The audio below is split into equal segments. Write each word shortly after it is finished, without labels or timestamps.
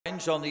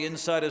challenge on the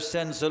inside of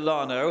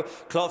Senzolano.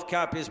 Cloth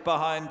Cap is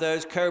behind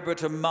those. Cobra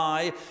to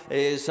Mai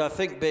is, I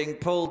think, being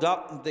pulled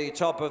up the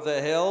top of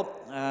the hill,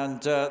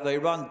 and they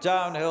run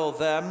downhill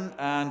then,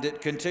 and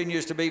it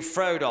continues to be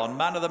Frodon.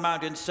 Man of the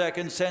Mountain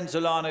second,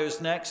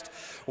 Senzolano's next.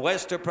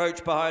 West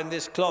Approach behind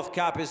this. Cloth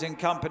Cap is in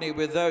company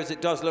with those.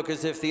 It does look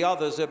as if the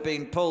others have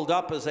been pulled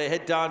up as they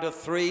head down to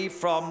 3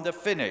 from the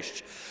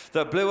finish.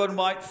 The blue and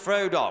white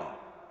Frodon.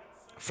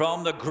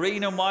 From the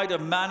green and white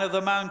of Man of the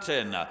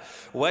Mountain.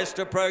 West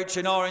Approach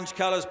in orange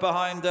colours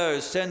behind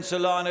those.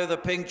 Senzolano, the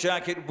pink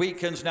jacket,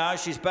 weakens now.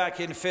 She's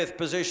back in 5th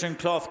position.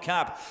 Cloth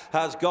Cap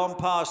has gone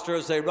past her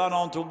as they run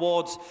on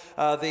towards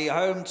the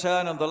home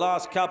turn and the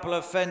last couple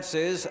of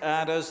fences.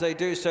 And as they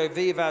do so,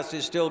 Vivas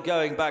is still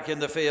going back in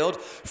the field.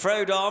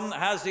 Frodon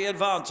has the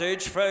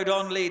advantage.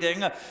 Frodon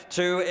leading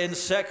to, in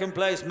 2nd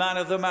place, Man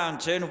of the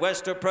Mountain.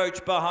 West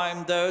Approach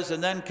behind those.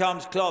 And then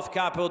comes Cloth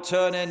Cap, who'll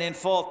turn in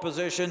 4th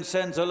position.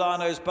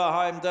 Senzolano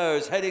behind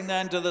those, heading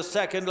then to the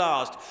 2nd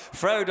last.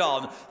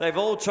 Frodon, they've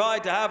all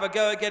tried to have a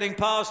go at getting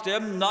past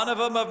him. None of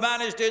them have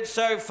managed it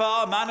so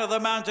far. Man of the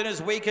Mountain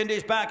is weakened,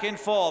 he's back in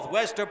 4th.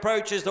 West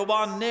Approach is the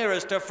one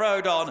nearest to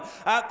Frodon.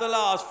 At the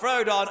last,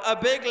 Frodon, a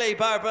big leap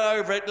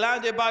over it,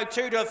 landed by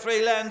 2 to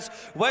 3 lengths.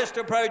 West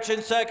Approach in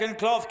 2nd,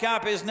 Cloth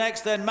Cap is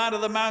next, then Man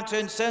of the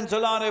Mountain,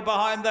 Senzolano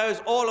behind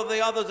those. All of the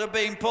others have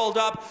been pulled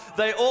up.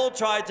 They all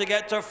tried to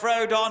get to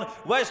Frodon.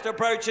 West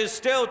Approach is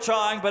still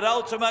trying, but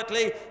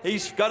ultimately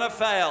he's going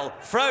to fail.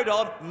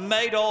 Frodon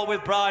made all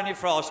with Bryony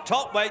Frost.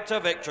 Top weight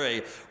to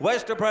victory.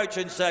 West Approach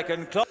in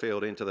 2nd.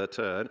 Field into the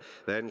turn.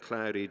 Then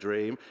Cloudy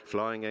Dream.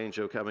 Flying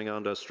Angel coming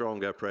under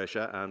stronger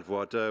pressure. And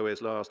Voideau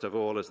is last of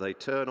all as they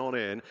turn on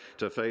in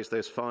to face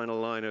this final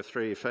line of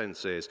 3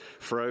 fences.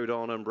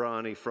 Frodon and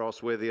Bryony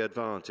Frost with the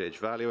advantage.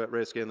 Value at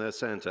Risk in the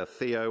centre.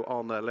 Theo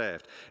on the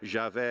left.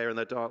 Javert in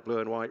the dark blue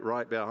and white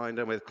right behind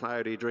them with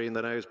Cloudy Dream,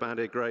 the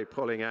nose-banded grey,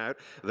 pulling out.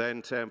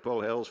 Then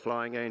Temple Hills.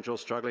 Flying Angel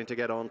struggling to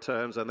get on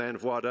terms. And then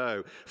Voideau.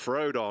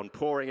 Frodon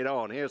pouring it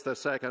on. Here's the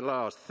 2nd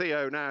last.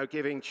 Theo now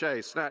giving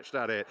chase. Snatched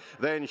at it.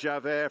 Then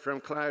Javert from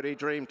Cloudy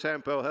Dream.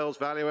 Temple Hills.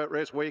 Value at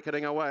Risk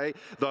weakening away.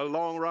 The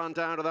long run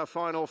down to the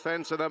final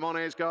fence of the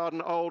Monet's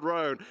Garden Old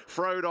Roan.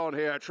 Frodon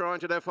here trying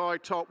to defy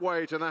top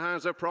weight in the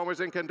hands of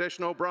promising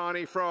conditional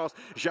Bryony Frost.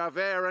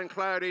 Javert and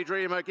Cloudy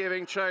Dream are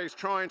giving chase,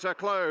 trying to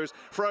close.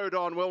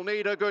 Frodon will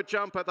need a good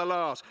jump at the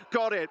last.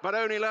 Got it, but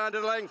only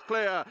landed length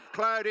clear.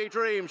 Cloudy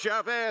Dream.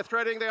 Javert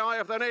threading the eye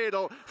of the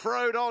needle.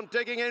 Frodon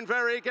digging in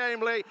very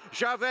gamely.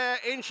 Javert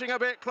inching a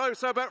bit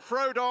closer, but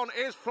Frodon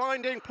is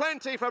finding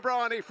plenty for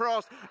Bryony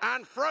Frost,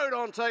 and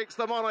Frodon takes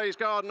the Monet's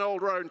Garden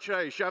Old Roan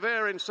chase.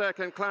 Javert in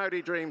 2nd,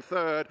 Cloudy Dream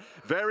 3rd.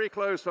 Very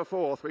close for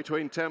 4th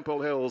between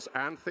Temple Hills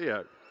and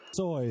Theo.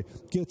 Soy,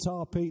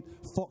 Guitar Pete,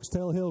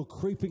 Foxtail Hill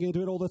creeping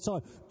into it all the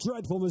time.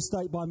 Dreadful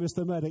mistake by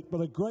Mr. Medic,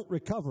 but a great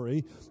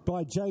recovery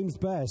by James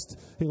Best.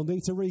 He'll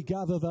need to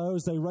regather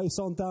those. They race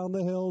on down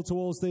the hill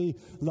towards the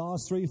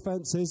last 3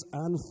 fences,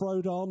 and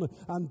Frodon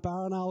and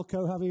Baron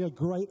Alco having a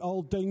great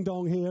old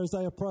ding-dong here as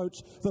they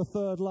approach the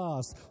 3rd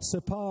last.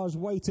 Cepage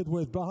waited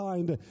with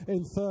behind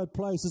in 3rd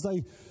place as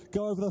they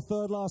go over the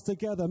 3rd last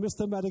together.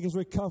 Mr. Medic is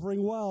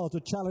recovering well to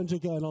challenge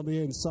again on the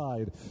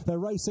inside. They're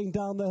racing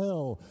down the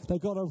hill.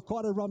 They've got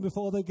quite a run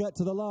before they get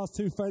to the last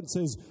 2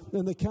 fences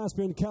in the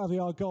Caspian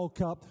Caviar Gold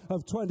Cup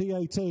of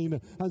 2018,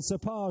 and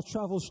Cepage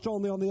travels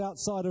strongly on the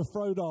outside of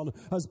Frodon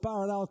as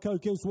Baron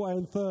Alco gives way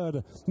in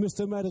 3rd.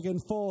 Mr. Medic in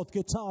 4th,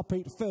 Guitar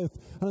Pete 5th,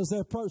 and as they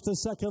approach the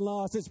 2nd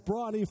last, it's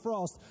Bryony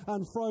Frost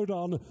and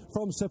Frodon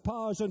from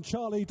Cepage and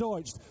Charlie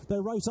Deutsch. They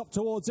race up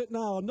towards it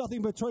now,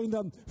 nothing between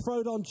them.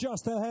 Frodon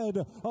just ahead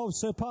of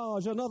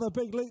Cepage. Another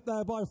big leap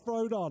there by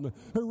Frodon,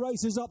 who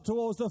races up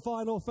towards the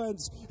final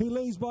fence. He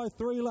leads by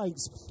 3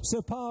 lengths.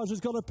 Cepage has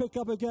got to pick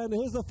up again.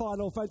 Here's the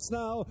final fence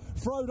now.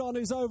 Frodon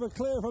is over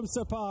clear from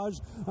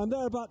Cepage, and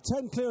they're about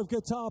 10 clear of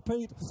Guitar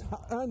Pete,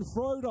 and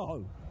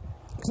Frodon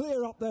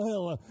clear up the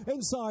hill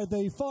inside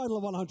the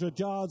final 100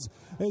 yards.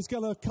 He's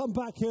going to come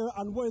back here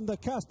and win the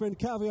Caspian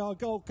Caviar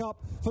Gold Cup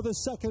for the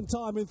 2nd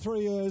time in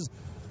 3 years.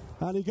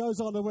 And he goes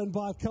on to win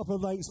by a couple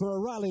of lengths for a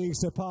rallying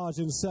Cepage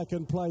in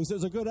 2nd place. It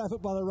was a good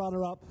effort by the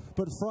runner-up,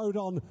 but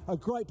Frodon, a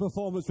great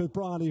performance with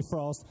Bryony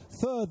Frost.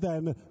 3rd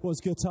then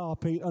was Guitar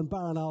Pete, and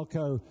Baron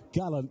Alco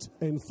gallant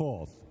in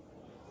 4th.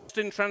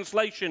 In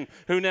translation,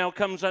 who now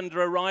comes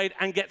under a ride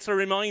and gets a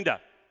reminder.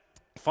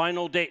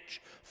 Final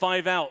ditch,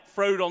 5 out.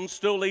 Frodon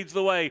still leads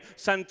the way.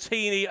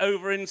 Santini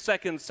over in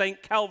 2nd.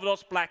 St.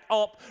 Calvados, Black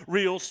Op,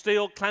 Real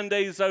Steel,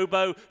 Clandé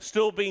Zobo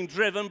still being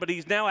driven, but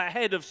he's now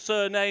ahead of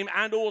Surname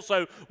and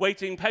also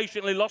waiting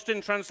patiently. Lost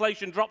in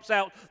Translation drops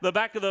out the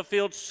back of the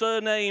field.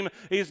 Surname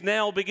is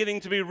now beginning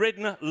to be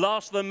ridden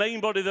last the main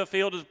body of the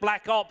field as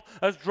Black Op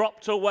has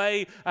dropped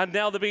away, and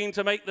now they're beginning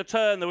to make the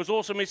turn. There was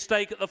also a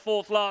mistake at the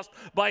 4th last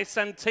by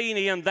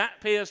Santini, and that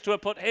appears to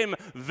have put him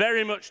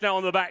very much now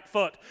on the back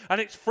foot. And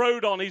it's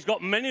Frodon. He's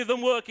got many of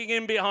them working working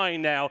in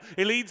behind now.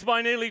 He leads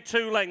by nearly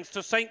 2 lengths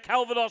to St.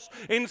 Calvados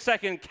in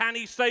second. Can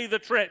he stay the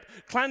trip?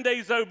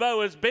 Clandé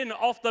Zobo has been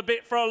off the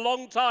bit for a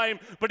long time,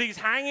 but he's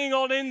hanging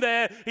on in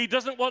there. He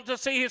doesn't want to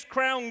see his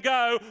crown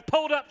go.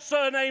 Pulled up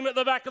Surname at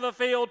the back of the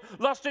field.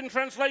 Lost in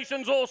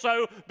Translations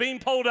also been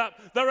pulled up.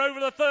 They're over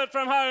the third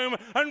from home,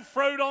 and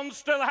Frodon'S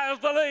still has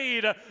the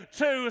lead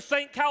to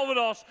St.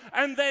 Calvados,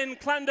 and then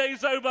Clandé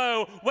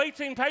Zobo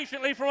waiting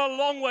patiently from a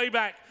long way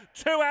back.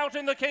 2 out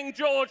in the King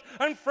George,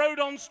 and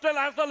Frodon'S still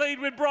has the lead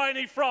with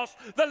Bryony Frost.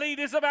 The lead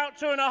is about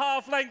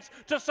 2.5 lengths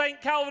to St.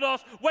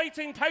 Calvados.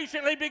 Waiting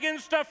patiently,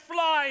 begins to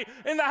fly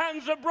in the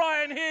hands of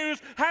Brian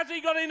Hughes. Has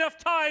he got enough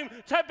time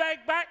to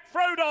beg back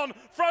Frodon?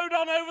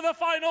 Frodon over the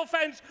final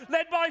fence,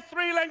 led by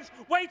 3 lengths.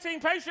 Waiting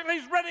patiently,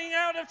 he's running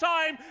out of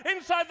time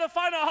inside the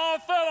final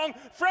half furlong.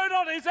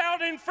 Frodon is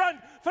out in front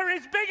for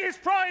his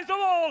biggest prize of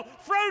all.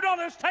 Frodon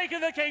has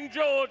taken the King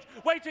George.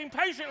 Waiting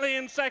patiently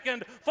in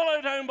second,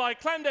 followed home by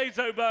Clandé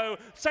Zobo,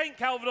 St.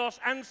 Calvados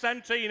and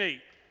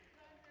Santini.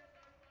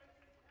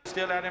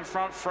 Still out in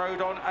front,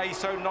 Frodon,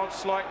 Aso nods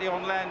slightly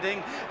on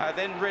landing,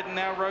 then ridden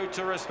now, Road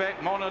to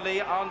Respect,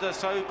 Monolith under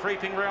so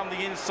creeping round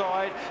the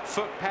inside,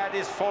 Footpad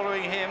is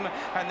following him,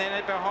 and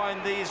then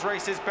behind these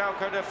races,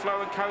 Balco de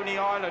Flo and Coney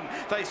Island,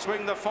 they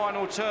swing the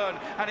final turn,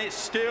 and it's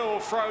still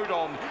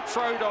Frodon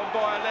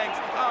by a length,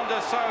 under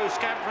so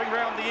scampering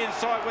round the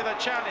inside with a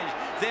challenge,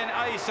 then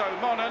Aso,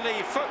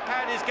 Monolith,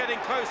 Footpad is getting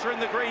closer in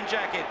the green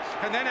jacket,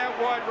 and then out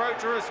wide, Road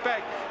to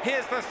Respect.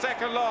 Here's the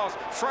second last,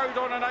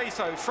 Frodon and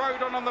Aso,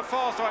 Frodon on the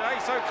far side,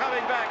 Aso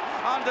coming back,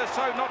 under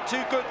so not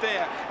too good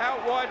there.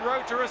 Out wide,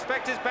 Road to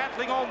Respect is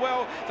battling on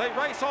well. They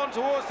race on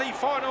towards the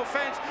final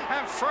fence,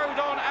 and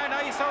Frodon and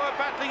Aso are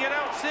battling it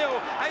out still.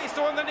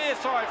 Aso on the near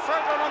side,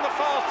 Frodon on the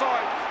far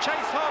side,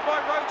 chased hard by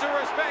Road to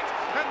Respect,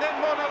 and then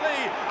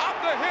Monolith up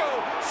the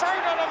hill,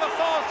 Frodon on the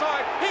far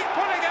side, he's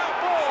pulling out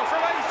more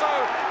from Aso,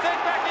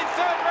 then back in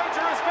third, Road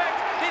to Respect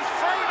is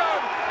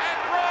Frodon and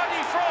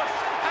Bryony Frost,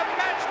 a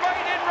match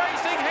made in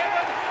racing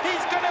heaven.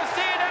 He's going to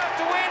see it out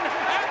to win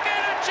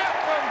again at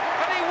Cheltenham,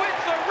 and he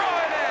wins the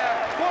Ryanair.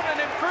 What an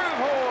improved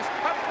horse,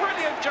 a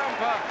brilliant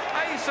jumper.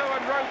 Aso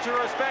and Road to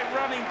Respect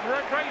running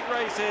great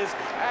races,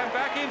 and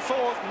back in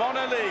fourth,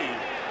 Monolith.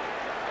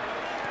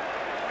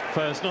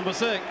 First, number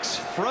 6,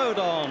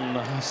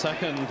 Frodon.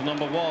 Second,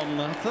 number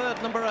 1.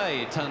 Third, number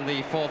 8. And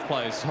the 4th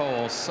place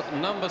horse,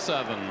 number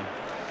 7.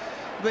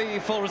 The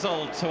full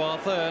result to our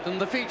third and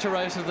the feature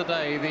race of the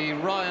day, the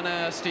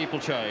Ryanair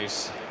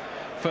steeplechase.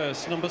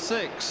 First, number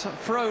 6,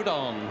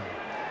 Frodon.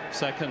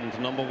 Second,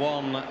 number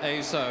 1,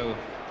 Aso.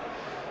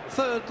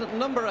 Third,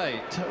 number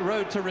 8,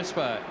 Road to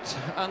Respect.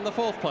 And the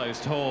 4th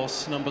placed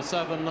horse, number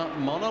 7,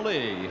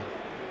 Monolith.